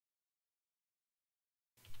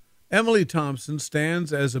Emily Thompson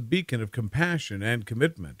stands as a beacon of compassion and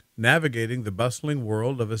commitment, navigating the bustling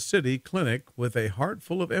world of a city clinic with a heart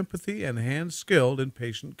full of empathy and hands skilled in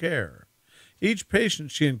patient care. Each patient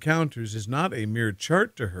she encounters is not a mere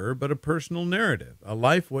chart to her, but a personal narrative, a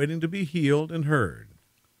life waiting to be healed and heard.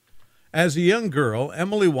 As a young girl,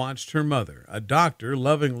 Emily watched her mother, a doctor,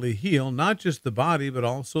 lovingly heal not just the body but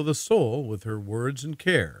also the soul with her words and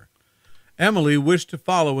care. Emily wished to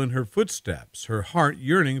follow in her footsteps, her heart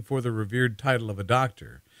yearning for the revered title of a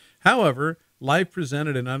doctor. However, life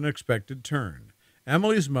presented an unexpected turn.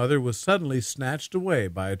 Emily's mother was suddenly snatched away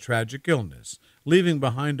by a tragic illness, leaving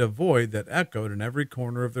behind a void that echoed in every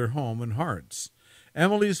corner of their home and hearts.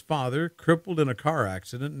 Emily's father, crippled in a car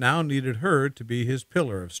accident, now needed her to be his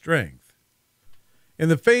pillar of strength. In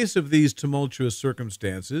the face of these tumultuous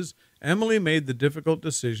circumstances, Emily made the difficult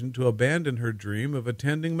decision to abandon her dream of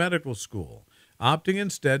attending medical school, opting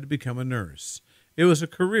instead to become a nurse. It was a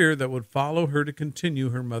career that would follow her to continue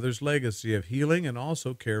her mother's legacy of healing and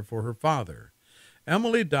also care for her father.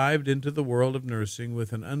 Emily dived into the world of nursing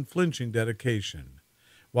with an unflinching dedication.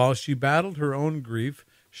 While she battled her own grief,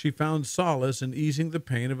 she found solace in easing the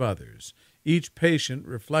pain of others, each patient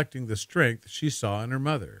reflecting the strength she saw in her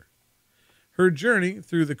mother. Her journey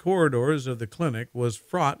through the corridors of the clinic was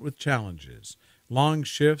fraught with challenges, long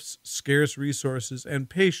shifts, scarce resources, and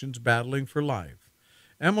patients battling for life.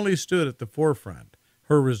 Emily stood at the forefront,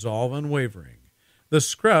 her resolve unwavering. The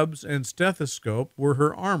scrubs and stethoscope were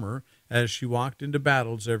her armor as she walked into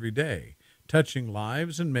battles every day, touching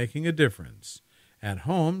lives and making a difference. At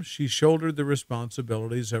home, she shouldered the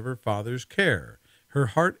responsibilities of her father's care, her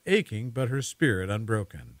heart aching but her spirit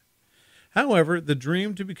unbroken. However, the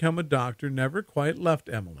dream to become a doctor never quite left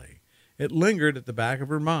Emily. It lingered at the back of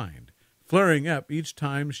her mind, flaring up each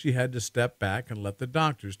time she had to step back and let the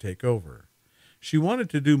doctors take over. She wanted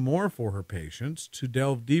to do more for her patients, to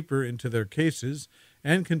delve deeper into their cases,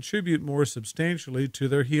 and contribute more substantially to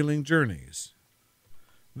their healing journeys.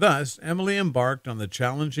 Thus, Emily embarked on the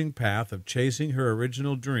challenging path of chasing her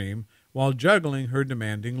original dream while juggling her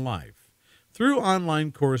demanding life. Through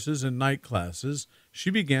online courses and night classes, she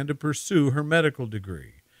began to pursue her medical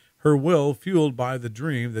degree, her will fueled by the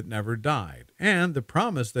dream that never died, and the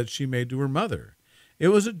promise that she made to her mother. It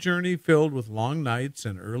was a journey filled with long nights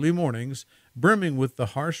and early mornings, brimming with the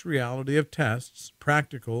harsh reality of tests,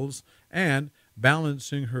 practicals, and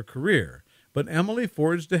balancing her career. But Emily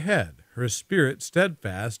forged ahead, her spirit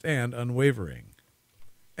steadfast and unwavering.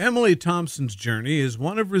 Emily Thompson's journey is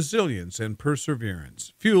one of resilience and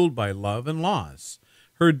perseverance, fueled by love and loss.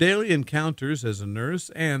 Her daily encounters as a nurse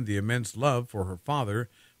and the immense love for her father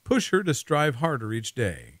push her to strive harder each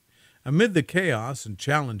day. Amid the chaos and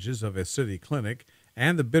challenges of a city clinic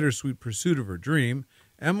and the bittersweet pursuit of her dream,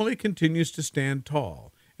 Emily continues to stand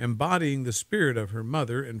tall, embodying the spirit of her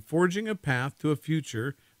mother and forging a path to a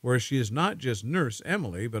future where she is not just Nurse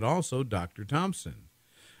Emily, but also Dr. Thompson.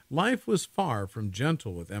 Life was far from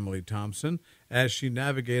gentle with Emily Thompson as she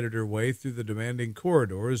navigated her way through the demanding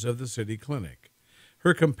corridors of the city clinic.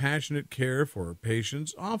 Her compassionate care for her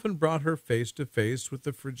patients often brought her face to face with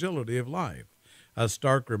the fragility of life, a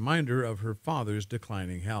stark reminder of her father's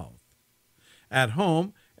declining health. At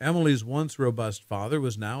home, Emily's once robust father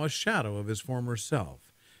was now a shadow of his former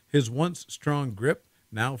self. His once strong grip,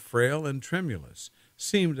 now frail and tremulous,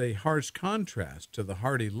 seemed a harsh contrast to the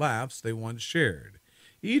hearty laughs they once shared.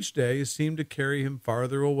 Each day seemed to carry him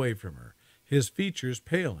farther away from her, his features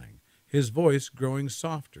paling, his voice growing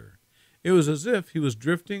softer. It was as if he was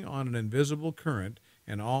drifting on an invisible current,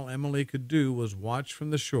 and all Emily could do was watch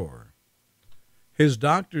from the shore. His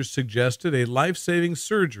doctors suggested a life-saving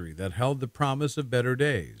surgery that held the promise of better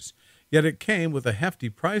days, yet it came with a hefty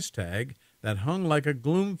price tag that hung like a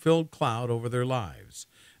gloom-filled cloud over their lives.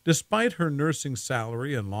 Despite her nursing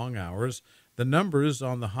salary and long hours, the numbers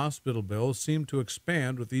on the hospital bill seemed to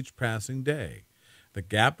expand with each passing day. The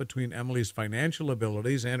gap between Emily's financial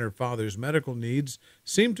abilities and her father's medical needs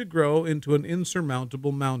seemed to grow into an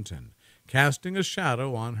insurmountable mountain, casting a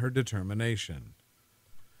shadow on her determination.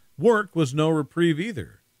 Work was no reprieve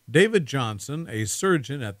either. David Johnson, a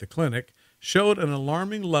surgeon at the clinic, showed an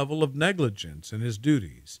alarming level of negligence in his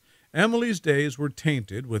duties. Emily's days were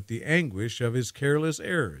tainted with the anguish of his careless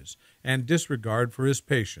errors and disregard for his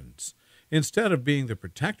patients. Instead of being the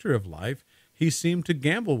protector of life, he seemed to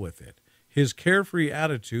gamble with it, his carefree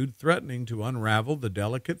attitude threatening to unravel the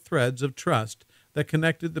delicate threads of trust that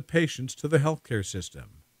connected the patients to the healthcare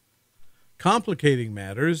system. Complicating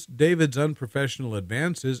matters, David's unprofessional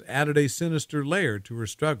advances added a sinister layer to her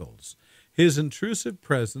struggles. His intrusive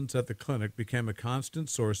presence at the clinic became a constant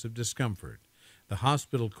source of discomfort. The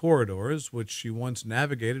hospital corridors, which she once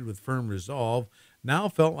navigated with firm resolve, now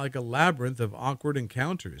felt like a labyrinth of awkward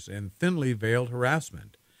encounters and thinly veiled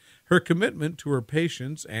harassment. Her commitment to her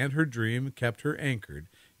patients and her dream kept her anchored,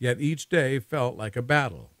 yet each day felt like a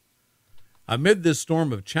battle. Amid this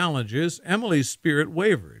storm of challenges, Emily's spirit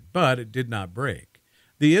wavered, but it did not break.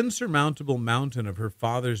 The insurmountable mountain of her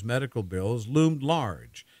father's medical bills loomed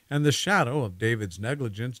large, and the shadow of David's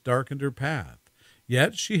negligence darkened her path.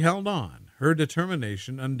 Yet she held on, her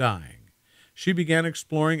determination undying. She began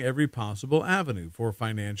exploring every possible avenue for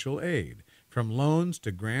financial aid, from loans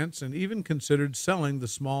to grants, and even considered selling the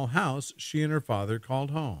small house she and her father called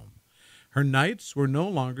home. Her nights were no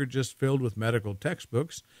longer just filled with medical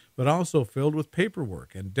textbooks, but also filled with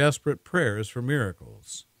paperwork and desperate prayers for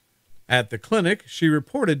miracles. At the clinic, she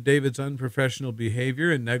reported David's unprofessional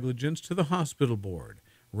behavior and negligence to the hospital board,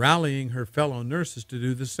 rallying her fellow nurses to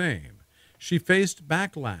do the same. She faced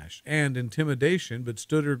backlash and intimidation, but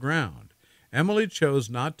stood her ground. Emily chose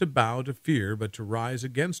not to bow to fear, but to rise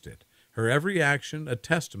against it, her every action a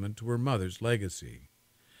testament to her mother's legacy.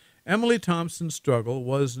 Emily Thompson's struggle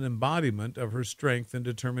was an embodiment of her strength and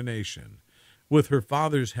determination. With her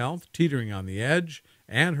father's health teetering on the edge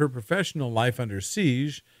and her professional life under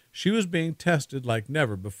siege, she was being tested like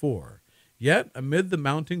never before. Yet, amid the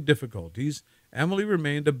mounting difficulties, Emily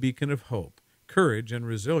remained a beacon of hope, courage, and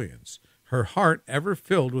resilience, her heart ever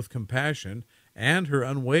filled with compassion and her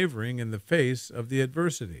unwavering in the face of the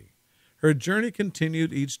adversity. Her journey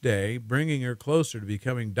continued each day, bringing her closer to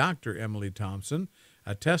becoming Dr. Emily Thompson,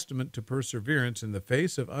 a testament to perseverance in the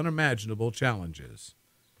face of unimaginable challenges.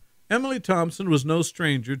 Emily Thompson was no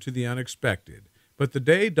stranger to the unexpected, but the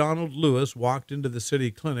day Donald Lewis walked into the city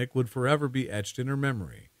clinic would forever be etched in her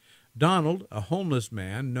memory. Donald, a homeless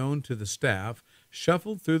man known to the staff,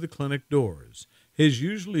 shuffled through the clinic doors, his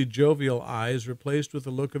usually jovial eyes replaced with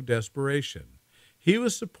a look of desperation. He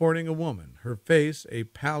was supporting a woman, her face a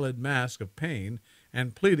pallid mask of pain,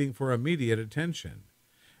 and pleading for immediate attention.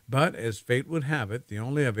 But, as fate would have it, the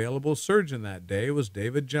only available surgeon that day was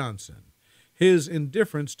David Johnson. His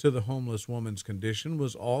indifference to the homeless woman's condition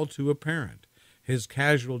was all too apparent. His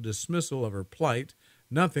casual dismissal of her plight,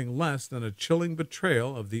 nothing less than a chilling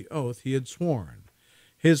betrayal of the oath he had sworn.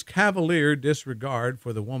 His cavalier disregard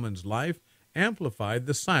for the woman's life amplified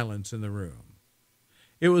the silence in the room.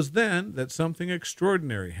 It was then that something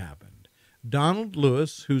extraordinary happened. Donald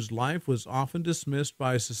Lewis, whose life was often dismissed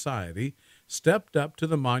by society, stepped up to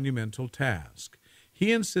the monumental task.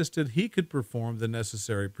 He insisted he could perform the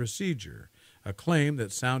necessary procedure, a claim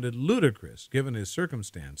that sounded ludicrous given his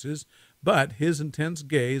circumstances, but his intense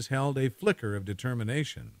gaze held a flicker of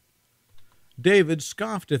determination. David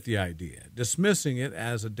scoffed at the idea, dismissing it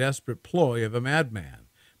as a desperate ploy of a madman.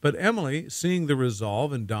 But Emily, seeing the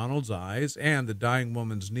resolve in Donald's eyes and the dying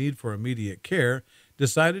woman's need for immediate care,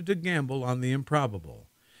 decided to gamble on the improbable.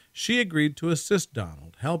 She agreed to assist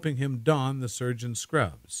Donald, helping him don the surgeon's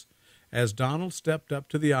scrubs. As Donald stepped up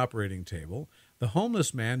to the operating table, the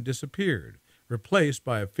homeless man disappeared, replaced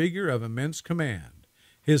by a figure of immense command.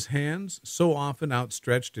 His hands, so often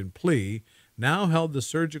outstretched in plea, now held the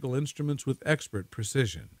surgical instruments with expert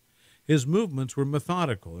precision. His movements were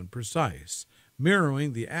methodical and precise,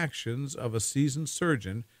 mirroring the actions of a seasoned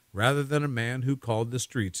surgeon rather than a man who called the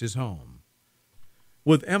streets his home.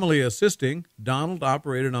 With Emily assisting, Donald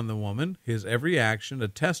operated on the woman, his every action a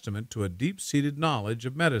testament to a deep-seated knowledge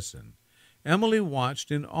of medicine. Emily watched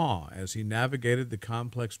in awe as he navigated the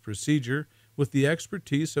complex procedure with the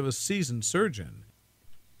expertise of a seasoned surgeon.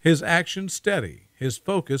 His action steady, his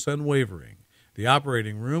focus unwavering. The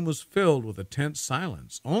operating room was filled with a tense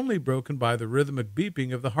silence, only broken by the rhythmic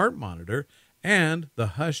beeping of the heart monitor and the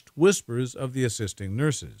hushed whispers of the assisting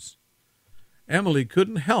nurses. Emily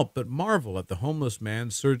couldn't help but marvel at the homeless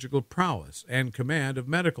man's surgical prowess and command of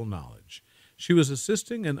medical knowledge. She was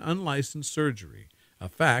assisting an unlicensed surgery, a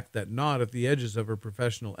fact that gnawed at the edges of her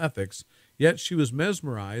professional ethics, yet she was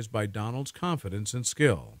mesmerized by Donald's confidence and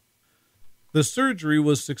skill. The surgery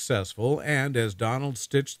was successful, and as Donald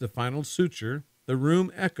stitched the final suture, the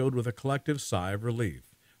room echoed with a collective sigh of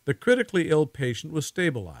relief. The critically ill patient was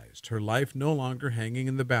stabilized, her life no longer hanging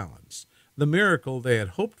in the balance. The miracle they had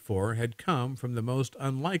hoped for had come from the most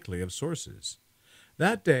unlikely of sources.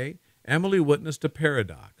 That day, Emily witnessed a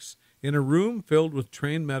paradox. In a room filled with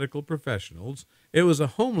trained medical professionals, it was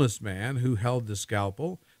a homeless man who held the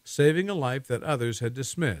scalpel, saving a life that others had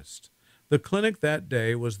dismissed. The clinic that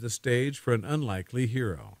day was the stage for an unlikely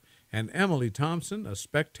hero, and Emily Thompson, a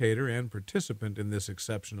spectator and participant in this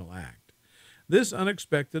exceptional act. This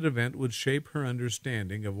unexpected event would shape her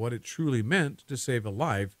understanding of what it truly meant to save a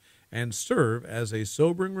life and serve as a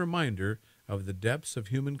sobering reminder of the depths of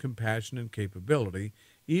human compassion and capability,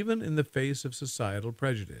 even in the face of societal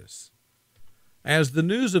prejudice. As the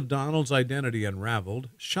news of Donald's identity unraveled,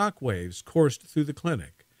 shock waves coursed through the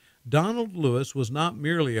clinic. Donald Lewis was not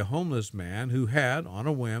merely a homeless man who had, on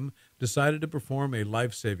a whim, decided to perform a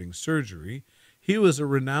life-saving surgery. He was a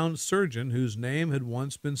renowned surgeon whose name had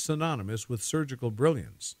once been synonymous with surgical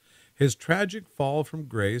brilliance. His tragic fall from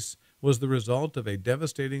grace was the result of a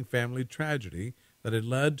devastating family tragedy that had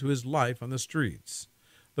led to his life on the streets.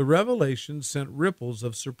 The revelation sent ripples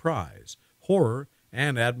of surprise, horror,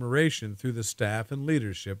 and admiration through the staff and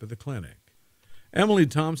leadership of the clinic. Emily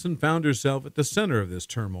Thompson found herself at the center of this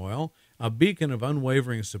turmoil, a beacon of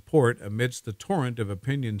unwavering support amidst the torrent of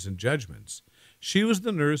opinions and judgments. She was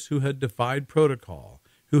the nurse who had defied protocol,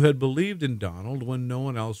 who had believed in Donald when no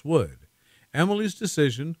one else would. Emily's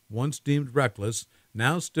decision, once deemed reckless,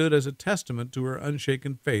 now stood as a testament to her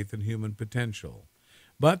unshaken faith in human potential.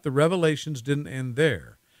 But the revelations didn't end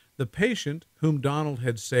there. The patient whom Donald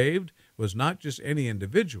had saved was not just any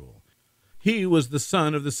individual. He was the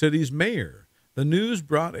son of the city's mayor. The news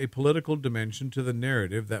brought a political dimension to the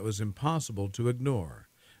narrative that was impossible to ignore.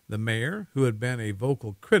 The mayor, who had been a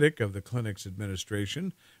vocal critic of the clinic's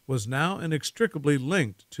administration, was now inextricably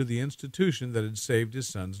linked to the institution that had saved his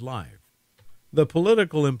son's life. The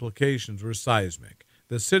political implications were seismic.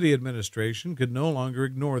 The city administration could no longer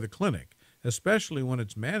ignore the clinic, especially when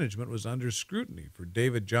its management was under scrutiny for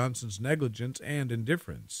David Johnson's negligence and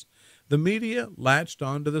indifference. The media latched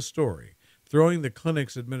onto the story. Throwing the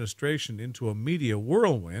clinic's administration into a media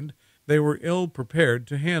whirlwind they were ill prepared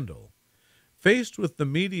to handle. Faced with the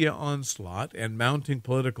media onslaught and mounting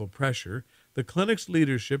political pressure, the clinic's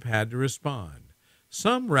leadership had to respond.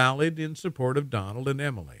 Some rallied in support of Donald and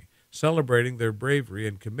Emily, celebrating their bravery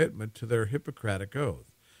and commitment to their Hippocratic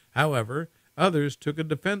oath. However, others took a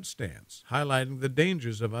defense stance, highlighting the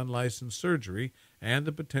dangers of unlicensed surgery and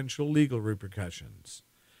the potential legal repercussions.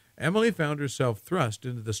 Emily found herself thrust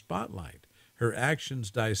into the spotlight, her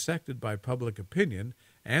actions dissected by public opinion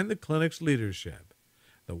and the clinic's leadership.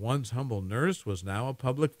 The once humble nurse was now a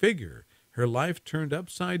public figure, her life turned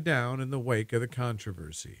upside down in the wake of the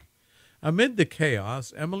controversy. Amid the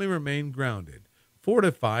chaos, Emily remained grounded,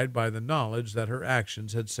 fortified by the knowledge that her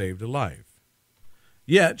actions had saved a life.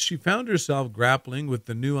 Yet she found herself grappling with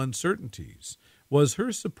the new uncertainties. Was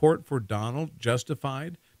her support for Donald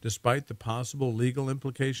justified, despite the possible legal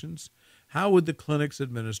implications? How would the clinic's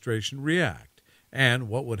administration react? And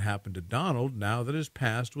what would happen to Donald now that his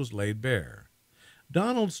past was laid bare?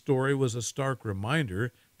 Donald's story was a stark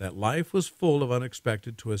reminder that life was full of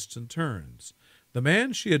unexpected twists and turns. The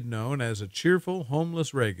man she had known as a cheerful,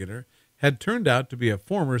 homeless regular had turned out to be a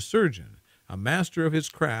former surgeon, a master of his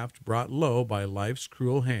craft brought low by life's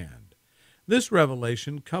cruel hand. This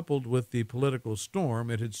revelation, coupled with the political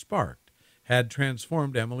storm it had sparked, had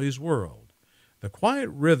transformed Emily's world. The quiet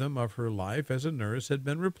rhythm of her life as a nurse had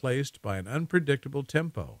been replaced by an unpredictable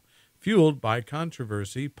tempo, fueled by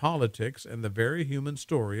controversy, politics, and the very human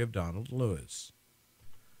story of Donald Lewis.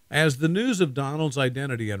 As the news of Donald's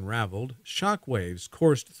identity unraveled, shock waves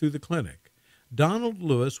coursed through the clinic. Donald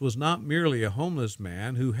Lewis was not merely a homeless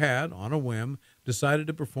man who had, on a whim, decided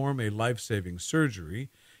to perform a life-saving surgery.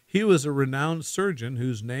 He was a renowned surgeon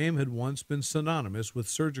whose name had once been synonymous with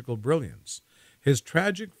surgical brilliance. His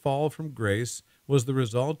tragic fall from grace was the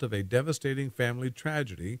result of a devastating family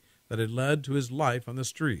tragedy that had led to his life on the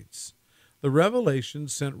streets. The revelation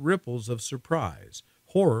sent ripples of surprise,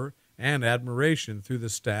 horror, and admiration through the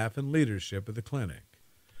staff and leadership of the clinic.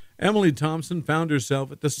 Emily Thompson found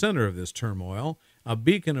herself at the center of this turmoil, a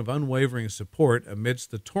beacon of unwavering support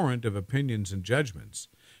amidst the torrent of opinions and judgments.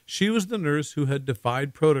 She was the nurse who had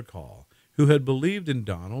defied protocol, who had believed in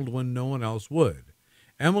Donald when no one else would.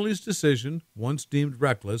 Emily's decision, once deemed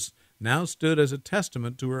reckless, now stood as a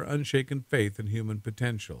testament to her unshaken faith in human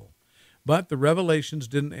potential. But the revelations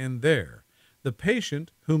didn't end there. The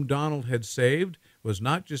patient whom Donald had saved was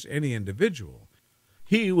not just any individual.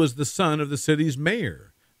 He was the son of the city's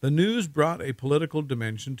mayor. The news brought a political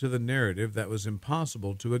dimension to the narrative that was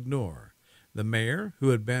impossible to ignore. The mayor, who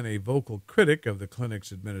had been a vocal critic of the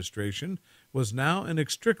clinic's administration, was now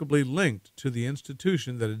inextricably linked to the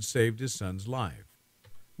institution that had saved his son's life.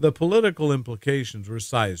 The political implications were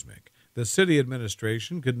seismic. The city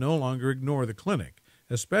administration could no longer ignore the clinic,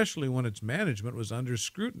 especially when its management was under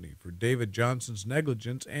scrutiny for David Johnson's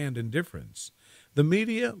negligence and indifference. The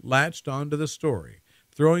media latched onto the story.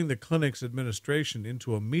 Throwing the clinic's administration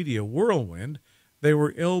into a media whirlwind they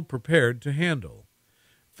were ill prepared to handle.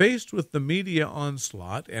 Faced with the media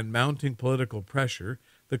onslaught and mounting political pressure,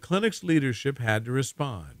 the clinic's leadership had to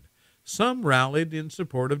respond. Some rallied in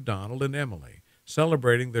support of Donald and Emily,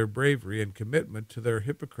 celebrating their bravery and commitment to their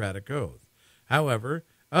Hippocratic oath. However,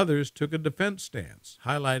 others took a defense stance,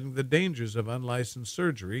 highlighting the dangers of unlicensed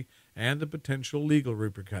surgery and the potential legal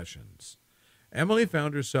repercussions. Emily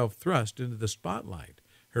found herself thrust into the spotlight,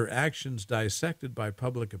 her actions dissected by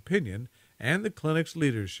public opinion and the clinic's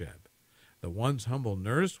leadership. The once humble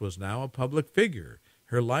nurse was now a public figure,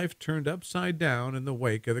 her life turned upside down in the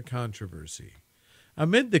wake of the controversy.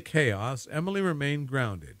 Amid the chaos, Emily remained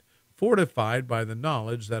grounded, fortified by the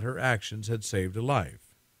knowledge that her actions had saved a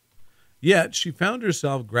life. Yet she found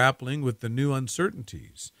herself grappling with the new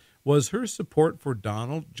uncertainties. Was her support for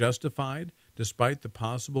Donald justified, despite the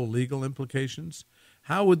possible legal implications?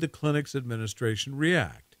 How would the clinic's administration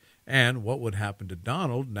react? And what would happen to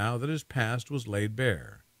Donald now that his past was laid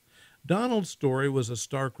bare? Donald's story was a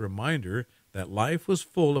stark reminder that life was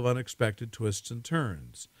full of unexpected twists and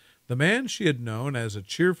turns. The man she had known as a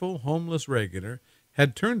cheerful, homeless regular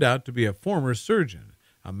had turned out to be a former surgeon,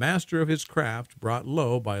 a master of his craft brought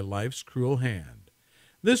low by life's cruel hand.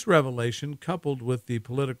 This revelation, coupled with the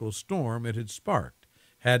political storm it had sparked,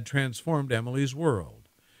 had transformed Emily's world.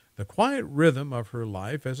 The quiet rhythm of her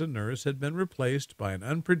life as a nurse had been replaced by an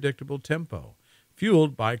unpredictable tempo,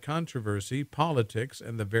 fueled by controversy, politics,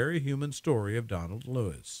 and the very human story of Donald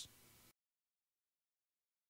Lewis.